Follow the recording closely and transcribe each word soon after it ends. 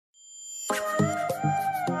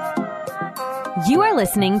You are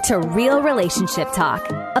listening to Real Relationship Talk,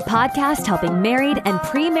 a podcast helping married and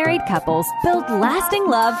pre-married couples build lasting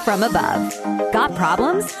love from above. Got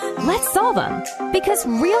problems? Let's solve them. Because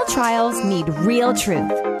real trials need real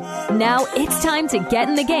truth. Now it's time to get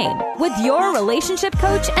in the game with your relationship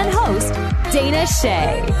coach and host, Dana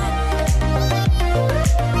Shea.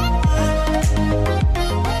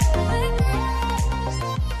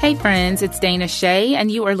 Hey friends, it's Dana Shea, and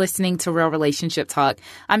you are listening to Real Relationship Talk.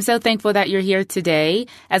 I'm so thankful that you're here today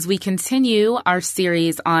as we continue our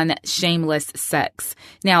series on shameless sex.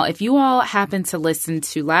 Now, if you all happened to listen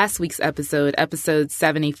to last week's episode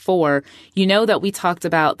 74, you know that we talked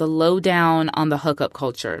about the lowdown on the hookup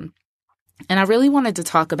culture. And I really wanted to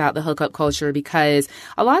talk about the hookup culture because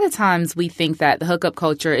a lot of times we think that the hookup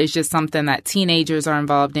culture is just something that teenagers are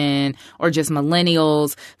involved in or just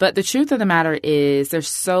millennials. But the truth of the matter is there's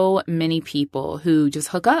so many people who just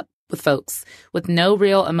hook up with folks with no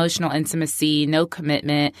real emotional intimacy, no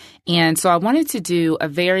commitment. And so I wanted to do a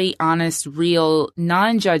very honest, real,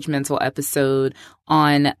 non-judgmental episode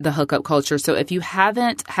on the hookup culture. So if you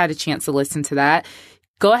haven't had a chance to listen to that,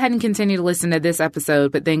 go ahead and continue to listen to this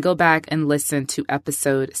episode, but then go back and listen to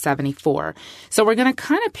episode 74. So we're going to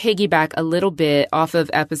kind of piggyback a little bit off of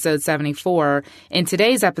episode 74 in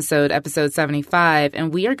today's episode, episode 75,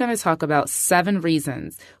 and we are going to talk about 7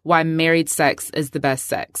 reasons why married sex is the best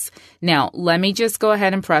sex. Now, let me just go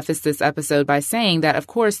ahead and preface this episode by saying that, of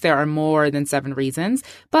course, there are more than 7 reasons,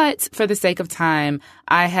 but for the sake of time,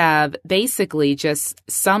 I have basically just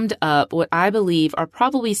summed up what I believe are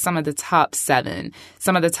probably some of the top 7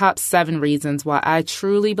 reasons why I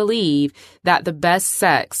truly believe that the best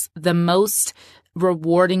sex, the most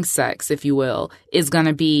rewarding sex, if you will, is going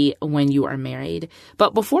to be when you are married.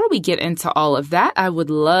 But before we get into all of that, I would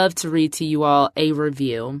love to read to you all a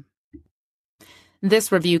review.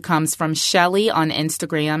 This review comes from Shelly on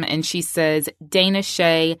Instagram, and she says, Dana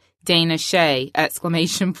Shea,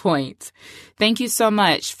 exclamation point. Thank you so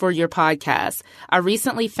much for your podcast. I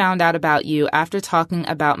recently found out about you after talking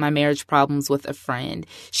about my marriage problems with a friend.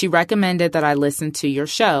 She recommended that I listen to your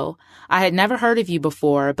show. I had never heard of you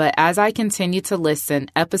before, but as I continued to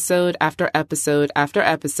listen episode after episode after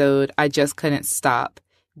episode, I just couldn't stop.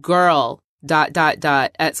 Girl, ...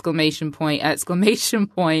 exclamation point, exclamation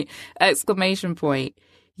point, exclamation point.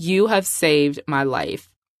 You have saved my life.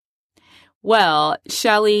 Well,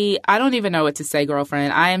 Shelly, I don't even know what to say,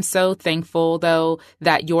 girlfriend. I am so thankful, though,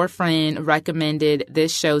 that your friend recommended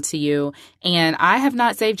this show to you, and I have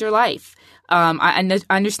not saved your life. I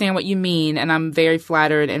understand what you mean, and I'm very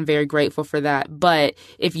flattered and very grateful for that. But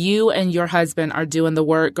if you and your husband are doing the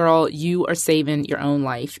work, girl, you are saving your own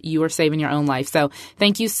life. You are saving your own life. So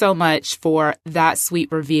thank you so much for that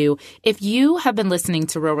sweet review. If you have been listening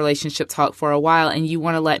to Real Relationship Talk for a while and you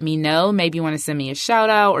want to let me know, maybe you want to send me a shout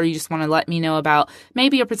out, or you just want to let me know about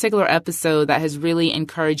maybe a particular episode that has really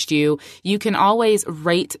encouraged you, you can always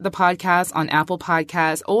rate the podcast on Apple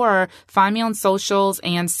Podcasts or find me on socials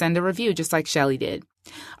and send a review just like Shelly did.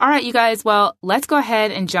 All right, you guys. Well, let's go ahead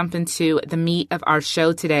and jump into the meat of our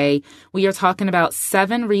show today. We are talking about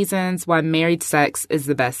 7 reasons why married sex is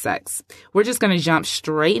the best sex. We're just going to jump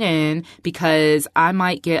straight in because I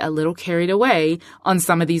might get a little carried away on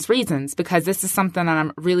some of these reasons because this is something that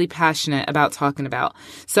I'm really passionate about talking about.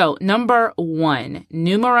 So, number 1,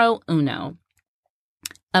 numero uno,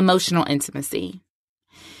 emotional intimacy.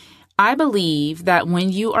 I believe that when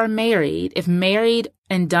you are married, if married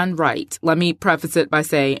and done right, let me preface it by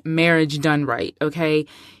saying marriage done right, okay?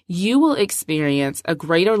 You will experience a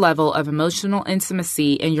greater level of emotional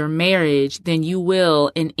intimacy in your marriage than you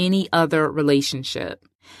will in any other relationship.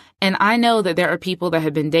 And I know that there are people that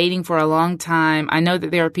have been dating for a long time. I know that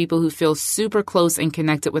there are people who feel super close and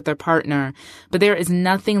connected with their partner, but there is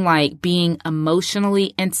nothing like being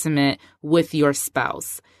emotionally intimate with your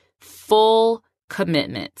spouse. Full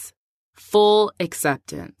commitment. Full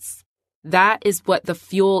acceptance. That is what the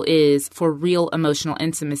fuel is for real emotional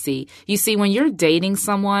intimacy. You see, when you're dating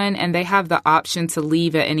someone and they have the option to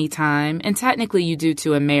leave at any time, and technically you do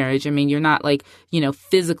to a marriage. I mean, you're not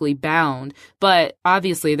physically bound, but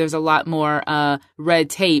obviously there's a lot more red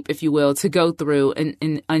tape, if you will, to go through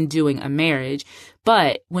in undoing a marriage.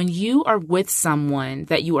 But when you are with someone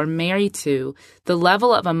that you are married to, the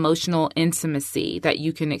level of emotional intimacy that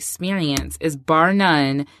you can experience is bar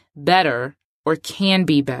none better, or can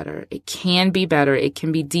be better. It can be better. It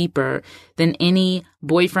can be deeper than any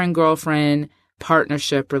boyfriend-girlfriend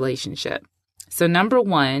partnership relationship. So number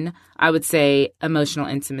 1, I would say emotional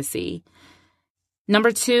intimacy.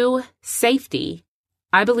 Number 2, safety.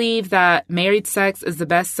 I believe that married sex is the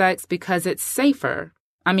best sex because it's safer.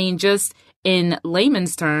 I mean, just in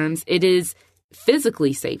layman's terms, it is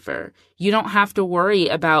physically safer. You don't have to worry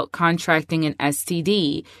about contracting an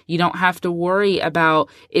STD. You don't have to worry about,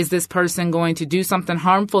 is this person going to do something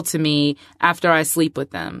harmful to me after I sleep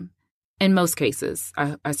with them? In most cases,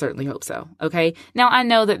 I certainly hope so. Okay. Now, I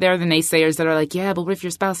know that there are the naysayers that are like, yeah, but what if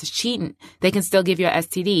your spouse is cheating? They can still give you a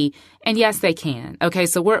STD. And yes, they can. Okay.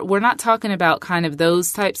 So we're not talking about kind of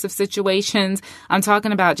those types of situations. I'm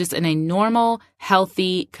talking about just in a normal,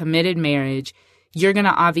 healthy, committed marriage. You're going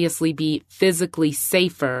to obviously be physically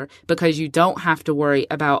safer because you don't have to worry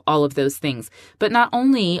about all of those things. But not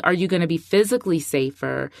only are you going to be physically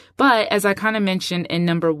safer, but as I kind of mentioned in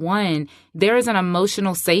number 1, there is an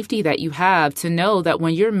emotional safety that you have to know that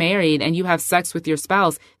when you're married and you have sex with your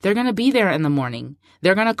spouse, they're going to be there in the morning.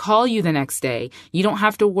 They're going to call you the next day. You don't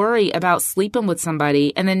have to worry about sleeping with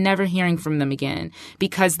somebody and then never hearing from them again,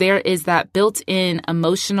 because there is that built-in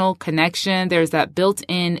emotional connection. There's that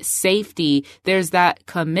built-in safety. There's that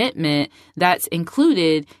commitment that's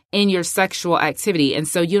included in your sexual activity. And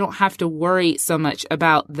so you don't have to worry so much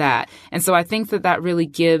about that. And so I think that that really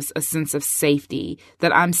gives a sense of safety,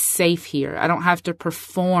 that I'm safe here. I don't have to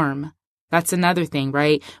perform. That's another thing,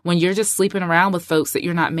 right? When you're just sleeping around with folks that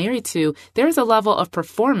you're not married to, there's a level of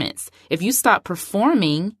performance. If you stop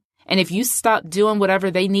performing and if you stop doing whatever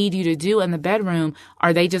they need you to do in the bedroom,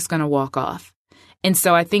 are they just going to walk off? And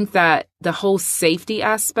so I think that the whole safety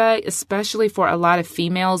aspect, especially for a lot of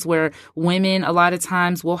females, where women a lot of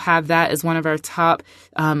times will have that as one of our top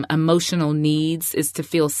emotional needs, is to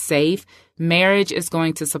feel safe. Marriage is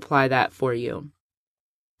going to supply that for you.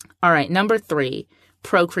 All right, number 3,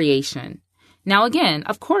 procreation. Now, again,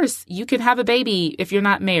 of course, you can have a baby if you're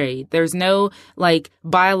not married. There's no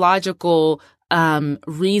biological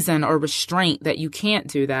reason or restraint that you can't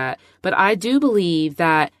do that. But I do believe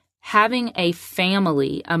that having a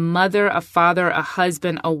family, a mother, a father, a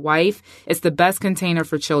husband, a wife, is the best container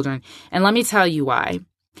for children. And let me tell you why.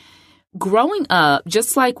 Growing up,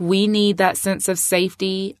 just like we need that sense of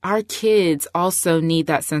safety, our kids also need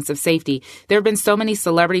that sense of safety. There have been so many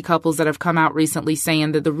celebrity couples that have come out recently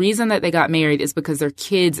saying that the reason that they got married is because their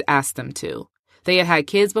kids asked them to. They had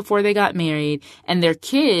kids before they got married, and their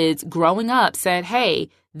kids growing up said, hey,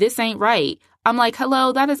 this ain't right. I'm like,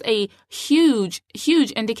 hello, that is a huge,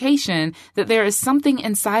 huge indication that there is something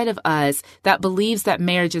inside of us that believes that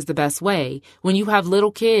marriage is the best way. When you have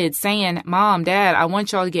little kids saying, Mom, Dad, I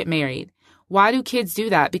want y'all to get married. Why do kids do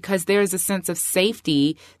that? Because there is a sense of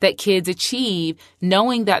safety that kids achieve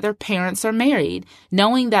knowing that their parents are married,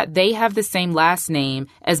 knowing that they have the same last name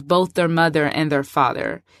as both their mother and their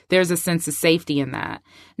father. There's a sense of safety in that.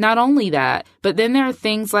 Not only that, but then there are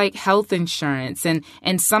things like health insurance and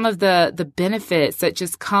some of the benefits that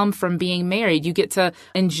just come from being married. You get to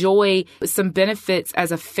enjoy some benefits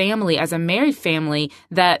as a family, as a married family,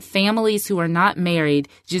 that families who are not married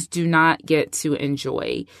just do not get to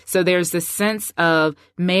enjoy. So there's this sense of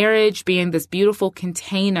marriage being this beautiful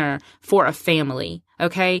container for a family.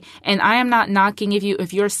 Okay. And I am not knocking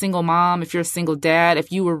if you're a single mom, if you're a single dad,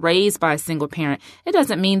 if you were raised by a single parent, it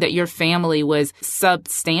doesn't mean that your family was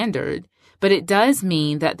substandard, but it does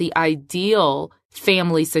mean that the ideal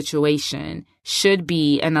family situation should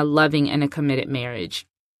be in a loving and a committed marriage.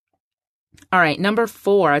 All right. Number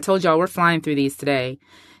 4, I told y'all we're flying through these today.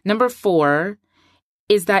 Number 4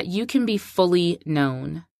 is that you can be fully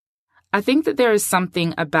known. I think that there is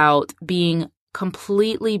something about being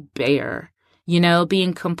completely bare.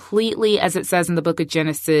 Being completely, as it says in the book of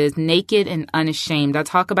Genesis, naked and unashamed. I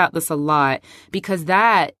talk about this a lot because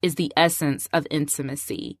that is the essence of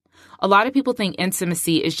intimacy. A lot of people think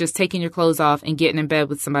intimacy is just taking your clothes off and getting in bed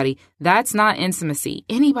with somebody. That's not intimacy.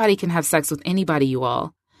 Anybody can have sex with anybody, you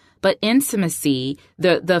all. But intimacy,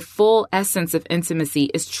 the full essence of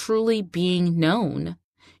intimacy is truly being known.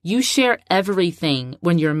 You share everything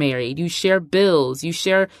when you're married. You share bills. You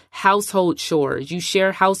share household chores. You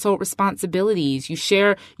share household responsibilities. You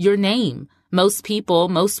share your name. Most people,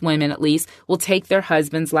 most women at least, will take their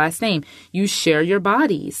husband's last name. You share your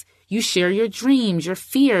bodies. You share your dreams, your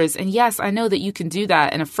fears. And yes, I know that you can do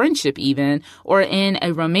that in a friendship even, or in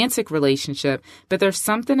a romantic relationship. But there's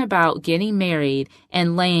something about getting married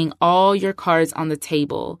and laying all your cards on the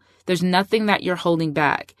table. There's nothing that you're holding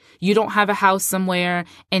back. You don't have a house somewhere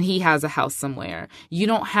and he has a house somewhere. You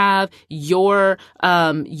don't have your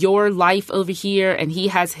life over here and he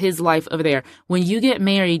has his life over there. When you get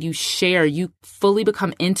married, you share, you fully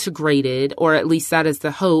become integrated, or at least that is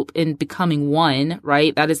the hope in becoming one,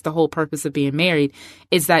 right? That is the whole purpose of being married,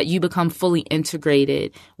 is that you become fully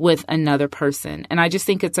integrated with another person. And I just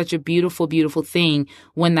think it's such a beautiful, beautiful thing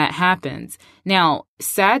when that happens. Now,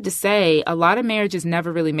 sad to say, a lot of marriages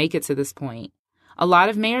never really make it to this point. A lot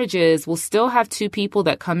of marriages will still have two people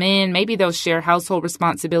that come in. Maybe they'll share household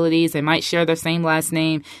responsibilities. They might share their same last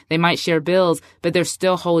name. They might share bills, but they're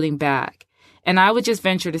still holding back. And I would just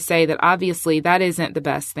venture to say that obviously that isn't the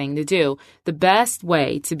best thing to do. The best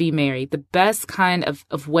way to be married, the best kind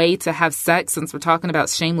of way to have sex, since we're talking about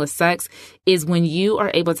shameless sex, is when you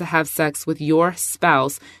are able to have sex with your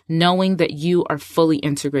spouse, knowing that you are fully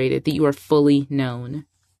integrated, that you are fully known.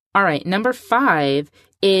 All right, number 5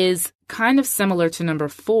 is kind of similar to number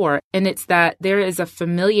 4, and it's that there is a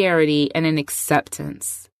familiarity and an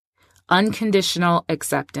acceptance, unconditional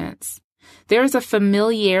acceptance. There is a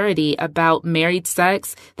familiarity about married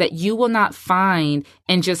sex that you will not find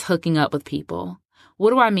in just hooking up with people.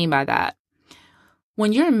 What do I mean by that?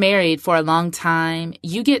 When you're married for a long time,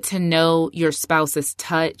 you get to know your spouse's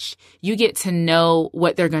touch. You get to know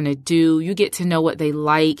what they're going to do. You get to know what they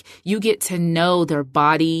like. You get to know their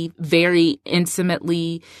body very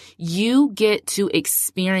intimately. You get to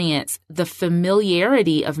experience the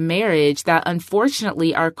familiarity of marriage that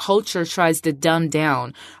unfortunately our culture tries to dumb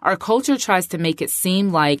down. Our culture tries to make it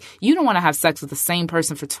seem like you don't want to have sex with the same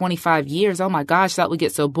person for 25 years. Oh my gosh, that would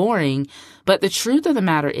get so boring. But the truth of the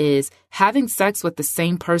matter is, having sex with the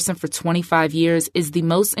same person for 25 years is the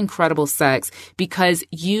most incredible sex because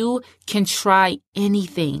you can try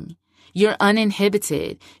anything. You're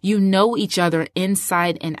uninhibited. You know each other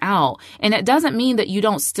inside and out. And it doesn't mean that you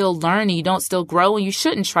don't still learn and you don't still grow and you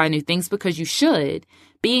shouldn't try new things, because you should.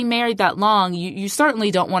 Being married that long, you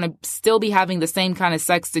certainly don't want to still be having the same kind of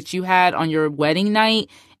sex that you had on your wedding night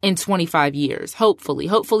in 25 years.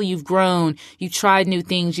 Hopefully you've grown, you've tried new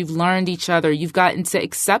things, you've learned each other, you've gotten to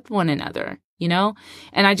accept one another, you know?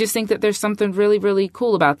 And I just think that there's something really, really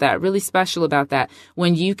cool about that, really special about that,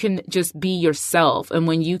 when you can just be yourself and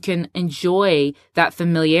when you can enjoy that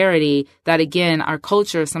familiarity that, again, our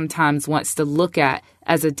culture sometimes wants to look at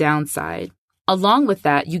as a downside. Along with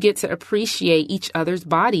that, you get to appreciate each other's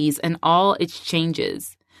bodies and all its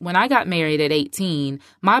changes. When I got married at 18,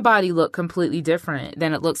 my body looked completely different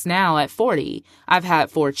than it looks now at 40. I've had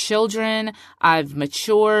 4 children. I've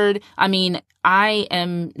matured. I mean, I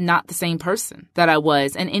am not the same person that I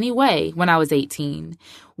was in any way when I was 18.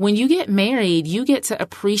 When you get married, you get to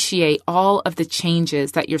appreciate all of the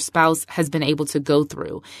changes that your spouse has been able to go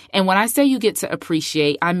through. And when I say you get to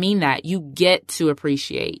appreciate, I mean that you get to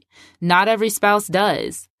appreciate. Not every spouse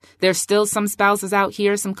does. There's still some spouses out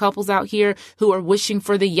here, some couples out here who are wishing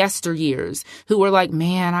for the yesteryears, who are like,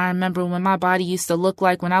 man, I remember when my body used to look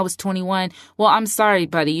like when I was 21. Well, I'm sorry,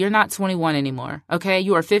 buddy, you're not 21 anymore. Okay.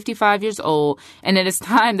 You are 55 years old. And it is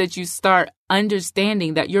time that you start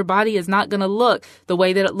understanding that your body is not going to look the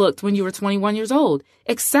way that it looked when you were 21 years old.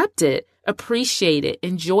 Accept it, appreciate it,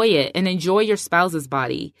 and enjoy your spouse's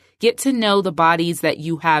body. Get to know the bodies that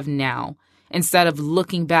you have now, instead of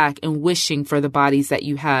looking back and wishing for the bodies that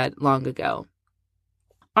you had long ago.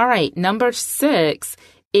 All right, number 6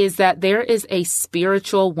 is that there is a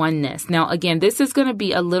spiritual oneness. Now, again, this is going to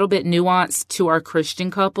be a little bit nuanced to our Christian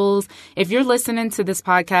couples. If you're listening to this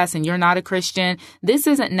podcast and you're not a Christian, this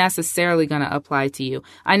isn't necessarily going to apply to you.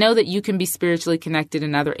 I know that you can be spiritually connected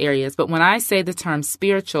in other areas, but when I say the term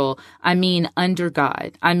spiritual, I mean under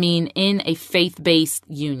God. I mean in a faith-based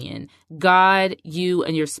union. God, you,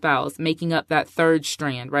 and your spouse making up that third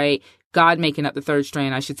strand, right? God making up the third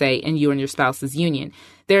strand, I should say, in you and your spouse's union.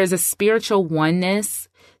 There is a spiritual oneness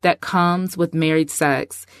that comes with married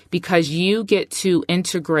sex because you get to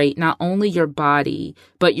integrate not only your body,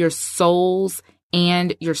 but your souls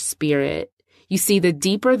and your spirit. You see, the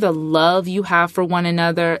deeper the love you have for one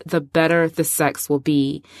another, the better the sex will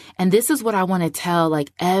be. And this is what I want to tell like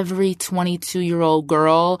every 22-year-old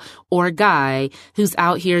girl or guy who's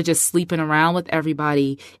out here just sleeping around with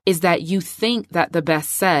everybody, is that you think that the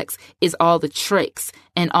best sex is all the tricks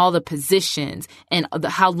and all the positions and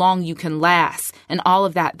how long you can last and all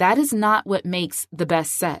of that. That is not what makes the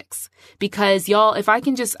best sex. Because y'all, if I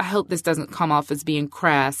hope this doesn't come off as being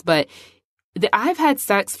crass, but I've had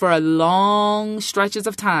sex for a long stretches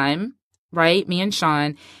of time, right? Me and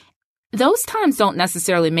Sean. Those times don't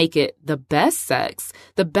necessarily make it the best sex.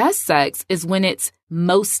 The best sex is when it's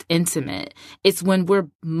most intimate. It's when we're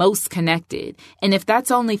most connected. And if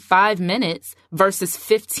that's only 5 minutes versus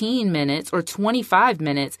 15 minutes or 25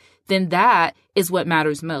 minutes, then that is what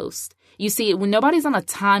matters most. You see, when nobody's on a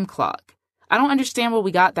time clock, I don't understand where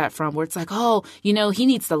we got that from, where it's like, oh, he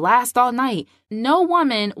needs to last all night. No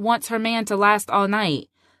woman wants her man to last all night.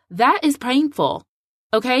 That is painful.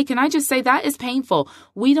 Okay, can I just say that is painful?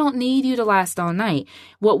 We don't need you to last all night.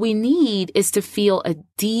 What we need is to feel a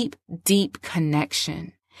deep, deep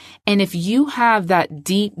connection. And if you have that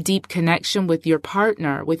deep, deep connection with your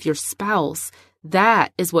partner, with your spouse,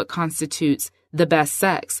 that is what constitutes the best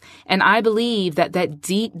sex. And I believe that that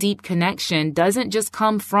deep, deep connection doesn't just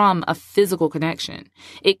come from a physical connection.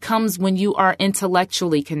 It comes when you are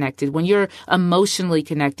intellectually connected, when you're emotionally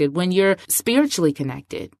connected, when you're spiritually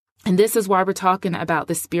connected. And this is why we're talking about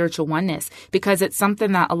the spiritual oneness, because it's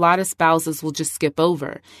something that a lot of spouses will just skip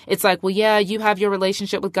over. It's like, well, yeah, you have your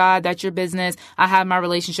relationship with God. That's your business. I have my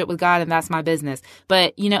relationship with God, and that's my business.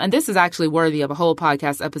 But, and this is actually worthy of a whole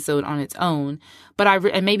podcast episode on its own,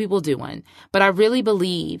 and maybe we'll do one. But I really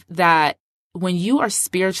believe that when you are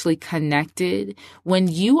spiritually connected, when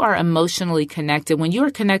you are emotionally connected, when you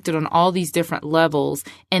are connected on all these different levels,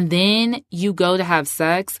 and then you go to have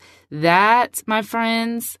sex, that, my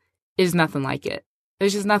friends, is nothing like it.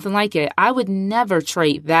 There's just nothing like it. I would never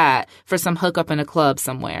trade that for some hookup in a club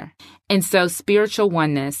somewhere. And so spiritual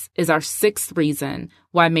oneness is our sixth reason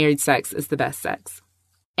why married sex is the best sex.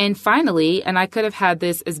 And finally, and I could have had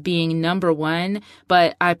this as being number one,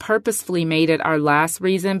 but I purposefully made it our last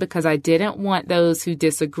reason because I didn't want those who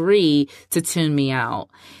disagree to tune me out.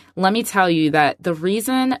 Let me tell you that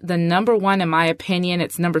the number one, in my opinion,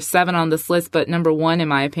 it's number 7 on this list, but number 1, in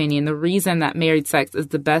my opinion, the reason that married sex is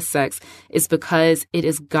the best sex is because it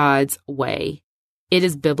is God's way. It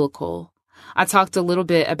is biblical. I talked a little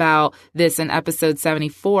bit about this in episode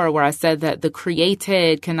 74, where I said that the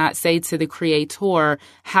created cannot say to the creator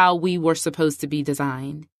how we were supposed to be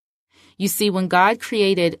designed. You see, when God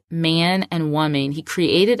created man and woman, he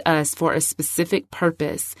created us for a specific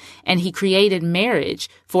purpose, and he created marriage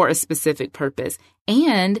for a specific purpose.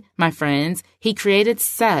 And, my friends, he created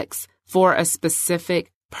sex for a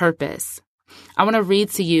specific purpose. I want to read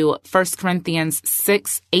to you 1 Corinthians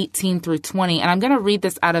 6:18-20, and I'm going to read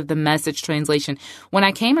this out of the Message translation. When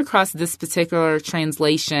I came across this particular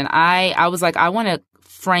translation, I was like, I want to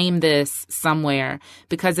frame this somewhere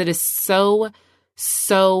because it is so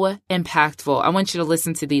impactful. I want you to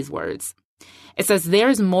listen to these words. It says,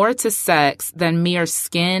 "There's more to sex than mere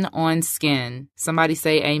skin on skin." Somebody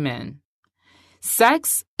say amen.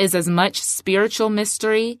 Sex is as much spiritual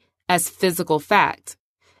mystery as physical fact.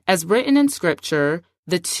 As written in Scripture,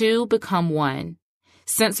 the two become one.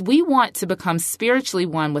 Since we want to become spiritually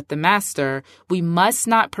one with the Master, we must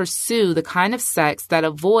not pursue the kind of sex that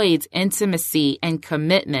avoids intimacy and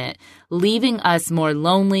commitment, leaving us more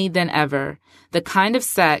lonely than ever, the kind of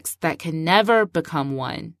sex that can never become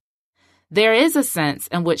one. There is a sense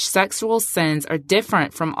in which sexual sins are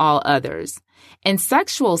different from all others. In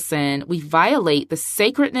sexual sin, we violate the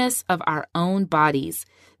sacredness of our own bodies.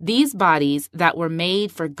 These bodies that were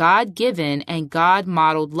made for God-given and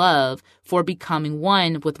God-modeled love for becoming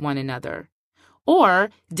one with one another. Or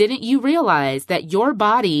didn't you realize that your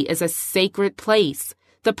body is a sacred place,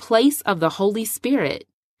 the place of the Holy Spirit?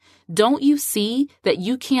 Don't you see that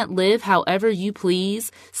you can't live however you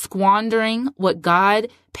please, squandering what God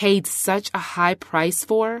paid such a high price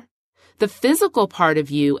for? The physical part of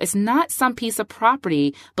you is not some piece of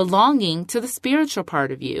property belonging to the spiritual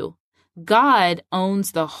part of you. God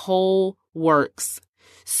owns the whole works.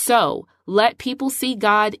 So let people see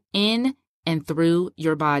God in and through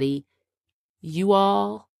your body. You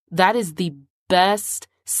all, that is the best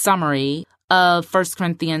summary of 1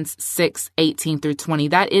 Corinthians 6:18-20.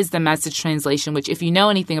 That is the Message translation, which if you know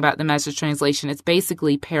anything about the Message translation, it's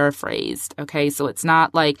basically paraphrased. Okay, so it's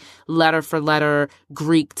not like letter for letter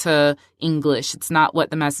Greek to English. It's not what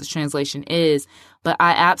the Message translation is. But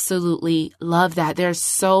I absolutely love that. There's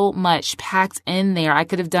so much packed in there. I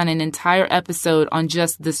could have done an entire episode on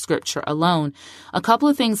just this scripture alone. A couple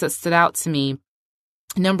of things that stood out to me.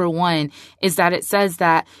 Number 1 is that it says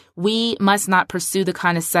that we must not pursue the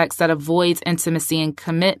kind of sex that avoids intimacy and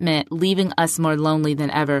commitment, leaving us more lonely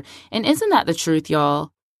than ever. And isn't that the truth,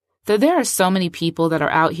 y'all? That there are so many people that are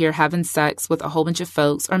out here having sex with a whole bunch of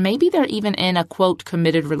folks, or maybe they're even in a, quote,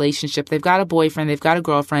 committed relationship. They've got a boyfriend, they've got a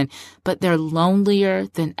girlfriend, but they're lonelier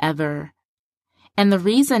than ever. And the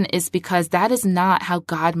reason is because that is not how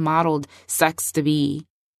God modeled sex to be.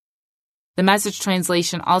 The Message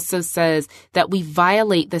translation also says that we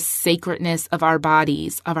violate the sacredness of our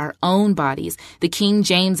bodies, of our own bodies. The King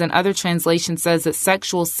James and other translations says that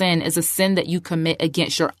sexual sin is a sin that you commit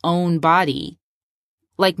against your own body.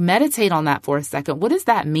 Like, meditate on that for a second. What does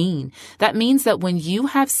that mean? That means that when you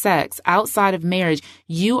have sex outside of marriage,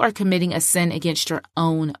 you are committing a sin against your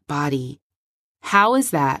own body. How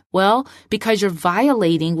is that? Well, because you're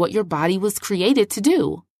violating what your body was created to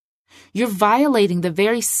do. You're violating the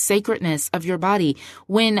very sacredness of your body.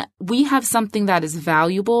 When we have something that is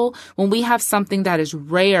valuable, when we have something that is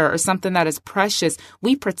rare or something that is precious,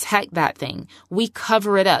 we protect that thing. We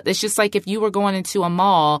cover it up. It's just like if you were going into a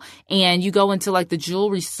mall and you go into like the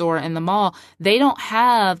jewelry store in the mall, they don't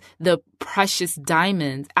have the precious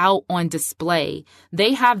diamonds out on display.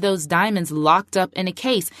 They have those diamonds locked up in a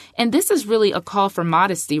case. And this is really a call for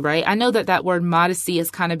modesty, right? I know that word modesty has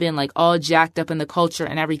kind of been like all jacked up in the culture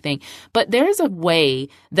and everything, but there's a way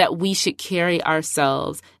that we should carry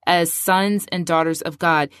ourselves as sons and daughters of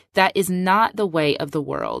God that is not the way of the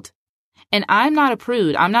world. And I'm not a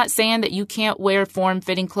prude. I'm not saying that you can't wear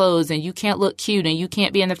form-fitting clothes and you can't look cute and you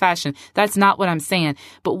can't be in the fashion. That's not what I'm saying.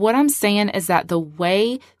 But what I'm saying is that the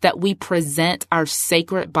way that we present our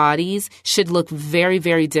sacred bodies should look very,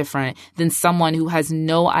 very different than someone who has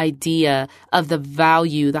no idea of the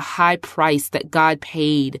value, the high price that God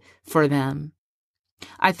paid for them.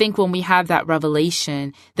 I think when we have that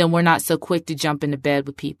revelation, then we're not so quick to jump into bed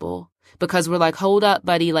with people because we're like, hold up,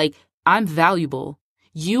 buddy, like I'm valuable.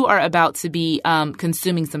 You are about to be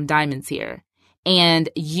consuming some diamonds here, and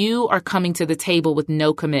you are coming to the table with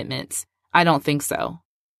no commitments. I don't think so.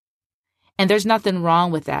 And there's nothing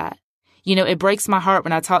wrong with that. You know, it breaks my heart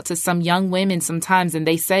when I talk to some young women sometimes and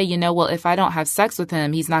they say, you know, well, if I don't have sex with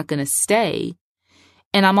him, he's not going to stay.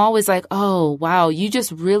 And I'm always like, oh, wow, you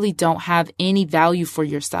just really don't have any value for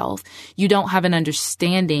yourself. You don't have an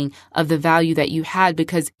understanding of the value that you had,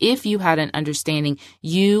 because if you had an understanding,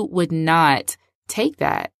 you would not take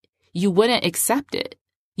that. You wouldn't accept it.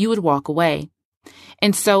 You would walk away.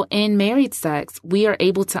 And so in married sex, we are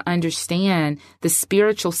able to understand the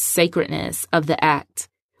spiritual sacredness of the act.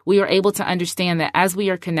 We are able to understand that as we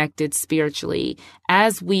are connected spiritually,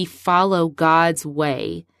 as we follow God's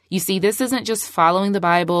way. You see, this isn't just following the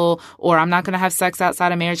Bible or I'm not going to have sex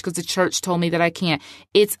outside of marriage because the church told me that I can't.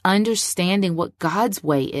 It's understanding what God's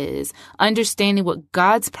way is, understanding what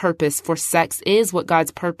God's purpose for sex is, what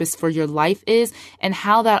God's purpose for your life is, and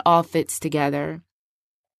how that all fits together.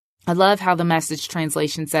 I love how the Message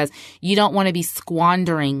translation says, you don't want to be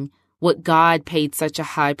squandering what God paid such a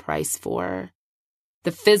high price for.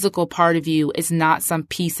 The physical part of you is not some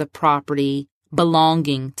piece of property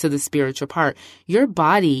belonging to the spiritual part. Your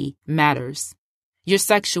body matters. Your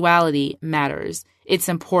sexuality matters. It's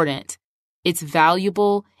important. It's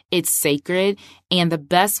valuable. It's sacred. And the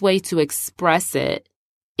best way to express it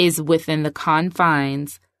is within the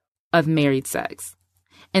confines of married sex.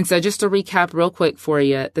 And so just to recap real quick for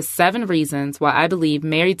you, the 7 reasons why I believe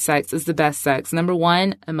married sex is the best sex. Number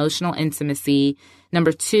 1, emotional intimacy.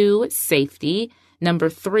 Number 2, safety. Number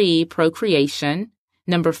 3, procreation.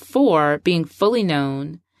 Number 4, being fully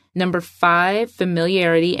known. Number 5,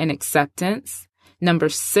 familiarity and acceptance. Number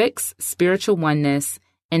 6, spiritual oneness.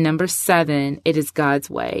 And number 7, it is God's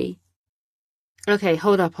way. Okay,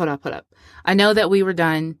 hold up. I know that we were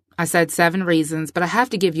done. I said 7 reasons, but I have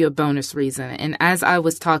to give you a bonus reason. And as I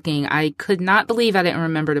was talking, I could not believe I didn't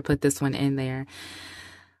remember to put this one in there.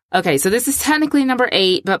 Okay, so this is technically number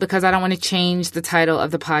 8, but because I don't want to change the title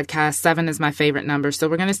of the podcast, 7 is my favorite number. So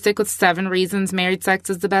we're going to stick with 7 reasons married sex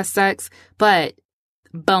is the best sex. But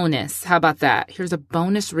bonus, how about that? Here's a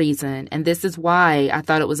bonus reason. And this is why I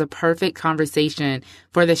thought it was a perfect conversation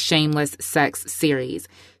for the Shameless Sex series.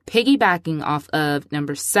 Piggybacking off of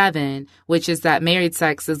number 7, which is that married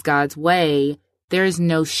sex is God's way, there is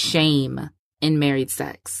no shame in married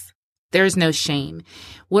sex. There is no shame.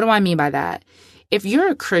 What do I mean by that? If you're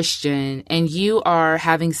a Christian and you are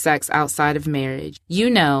having sex outside of marriage, you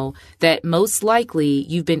know that most likely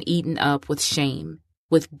you've been eaten up with shame,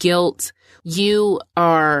 with guilt. You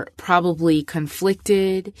are probably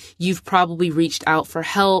conflicted. You've probably reached out for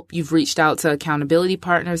help. You've reached out to accountability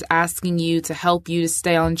partners asking you to help you to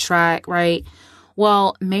stay on track, right?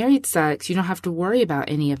 Well, married sex, you don't have to worry about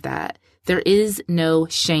any of that. There is no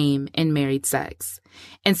shame in married sex.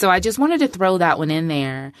 And so I just wanted to throw that one in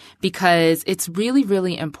there because it's really,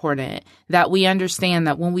 really important that we understand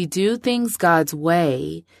that when we do things God's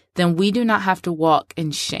way, then we do not have to walk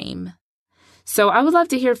in shame. So I would love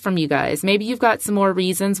to hear from you guys. Maybe you've got some more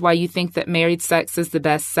reasons why you think that married sex is the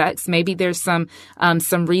best sex. Maybe there's some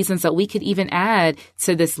reasons that we could even add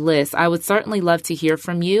to this list. I would certainly love to hear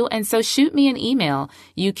from you. And so shoot me an email.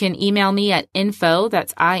 You can email me at info,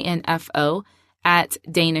 that's INFO, at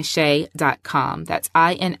danashay.com. That's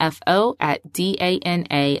INFO at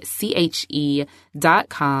DANACHE.com.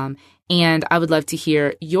 And I would love to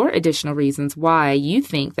hear your additional reasons why you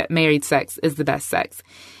think that married sex is the best sex.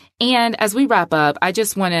 And as we wrap up, I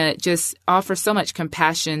just want to offer so much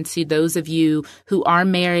compassion to those of you who are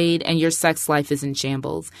married and your sex life is in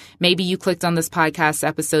shambles. Maybe you clicked on this podcast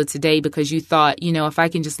episode today because you thought, if I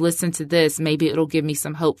can just listen to this, maybe it'll give me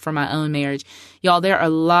some hope for my own marriage. Y'all, there are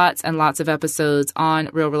lots and lots of episodes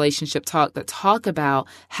on Real Relationship Talk that talk about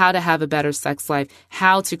how to have a better sex life,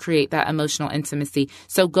 how to create that emotional intimacy.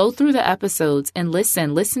 So go through the episodes and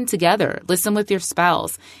listen together, listen with your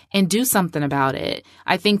spouse and do something about it.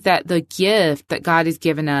 I think that that the gift that God has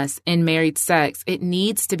given us in married sex, it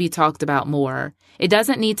needs to be talked about more. It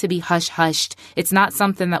doesn't need to be hush-hushed. It's not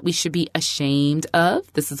something that we should be ashamed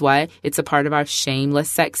of. This is why it's a part of our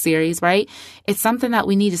Shameless sex series, right? It's something that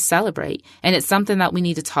we need to celebrate, and it's something that we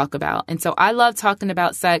need to talk about. And so I love talking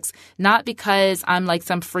about sex, not because I'm like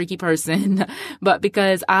some freaky person, but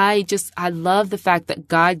because I love the fact that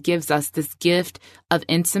God gives us this gift of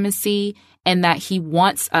intimacy and that He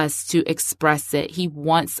wants us to express it. He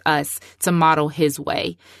wants us to model His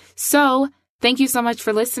way. So thank you so much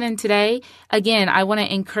for listening today. Again, I want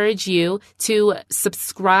to encourage you to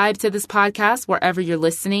subscribe to this podcast wherever you're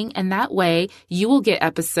listening, and that way you will get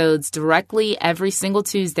episodes directly every single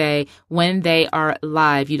Tuesday when they are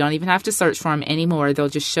live. You don't even have to search for them anymore. They'll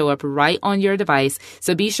just show up right on your device.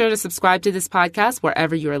 So be sure to subscribe to this podcast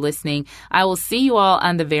wherever you are listening. I will see you all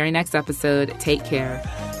on the very next episode. Take care.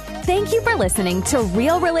 Thank you for listening to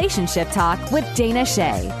Real Relationship Talk with Dana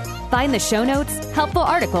Shea. Find the show notes, helpful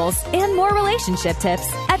articles, and more relationship tips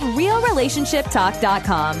at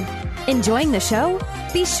realrelationshiptalk.com. Enjoying the show?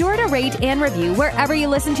 Be sure to rate and review wherever you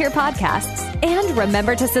listen to your podcasts. And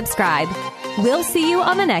remember to subscribe. We'll see you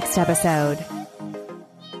on the next episode.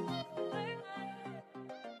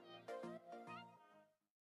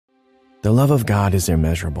 The love of God is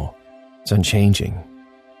immeasurable. It's unchanging.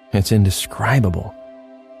 It's indescribable.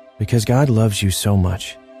 Because God loves you so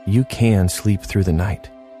much, you can sleep through the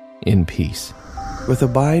night in peace. With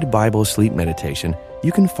Abide Bible Sleep Meditation,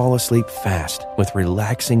 you can fall asleep fast with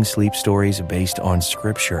relaxing sleep stories based on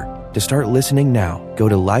Scripture. To start listening now, go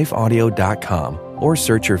to lifeaudio.com or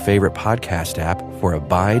search your favorite podcast app for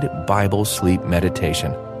Abide Bible Sleep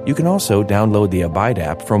Meditation. You can also download the Abide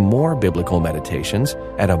app for more biblical meditations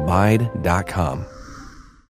at abide.com.